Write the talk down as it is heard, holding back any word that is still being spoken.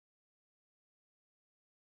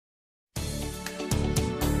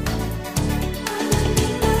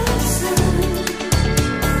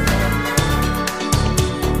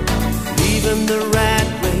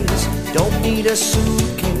need a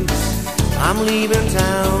suitcase, I'm leaving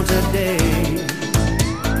town today.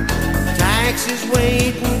 Taxi's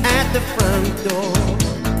waiting at the front door,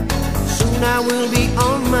 soon I will be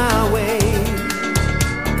on my way.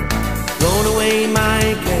 Thrown away my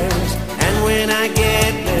cares, and when I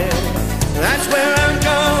get there, that's where I'm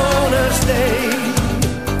gonna stay.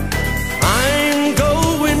 I'm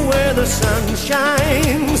going where the sun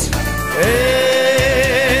shines every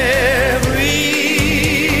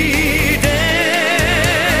day.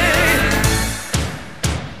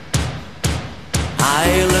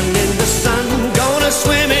 Island in the sun, gonna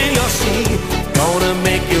swim in your sea, gonna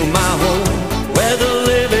make you my home where the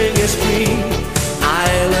living is free.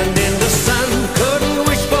 Island in the sun, couldn't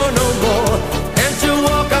wish for no more than to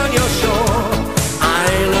walk on your shore.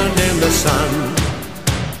 Island in the sun.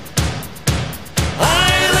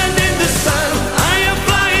 Island in the sun, I am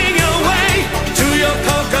flying away to your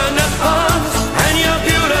coconut palms and your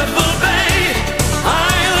beautiful bay.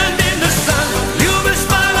 Island in the sun, you've a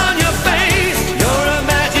smile on your face, you're a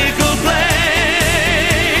magical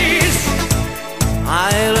place.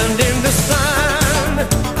 Island in the sun.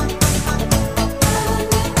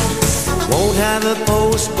 Won't have a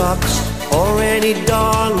post box or any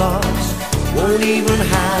door locks, won't even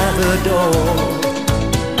have a door.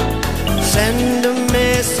 Send a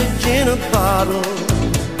message in a bottle,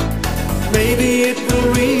 maybe it will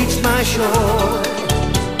reach my shore.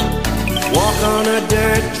 Walk on a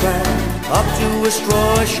dirt track up to a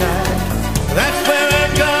straw shack, that's where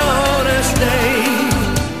I'm gonna stay.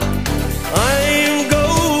 I'm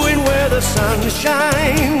going where the sun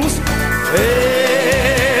shines every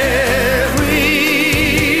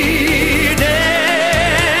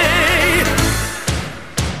day.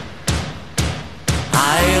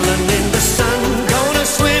 Island in the sun, gonna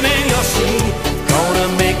swim in your sea, gonna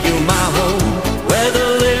make you my home where the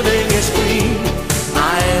living is free.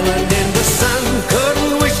 Island in the sun,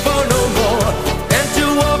 couldn't wish for no more than to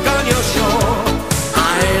walk on your shore.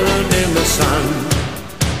 Island in the sun.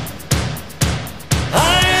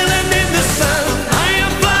 Island in the sun, I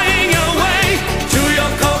am flying away to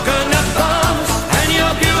your coconut palms and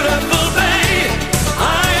your beautiful bay.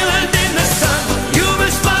 Island in the sun, you've a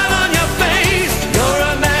smile on your face, you're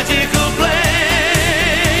a magical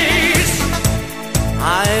place.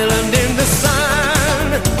 Island in the sun.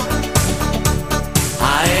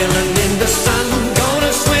 Island in the sun,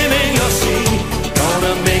 gonna swim in your sea,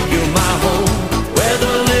 gonna make you my home where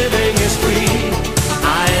the living is free.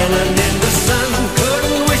 Island in the sun,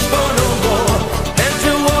 couldn't wish for no more than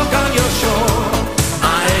to walk on your shore.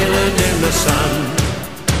 Island in the sun.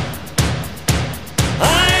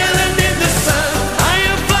 Island in the sun, I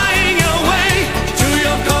am flying away to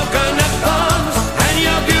your coconut palms and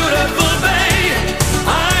your beautiful bay.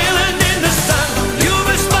 Island in the sun, you've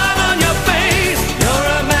a smile on your face, you're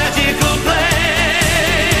a magical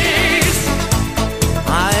place.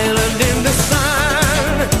 Island in the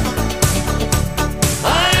sun.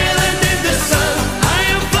 Island in the sun, I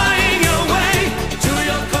am flying away to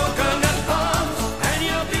your coconut palms and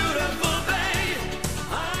your beautiful bay.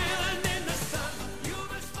 Island in the sun,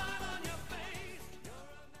 you've a smile on your face, you're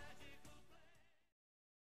a magical place.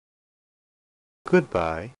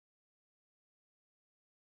 Goodbye.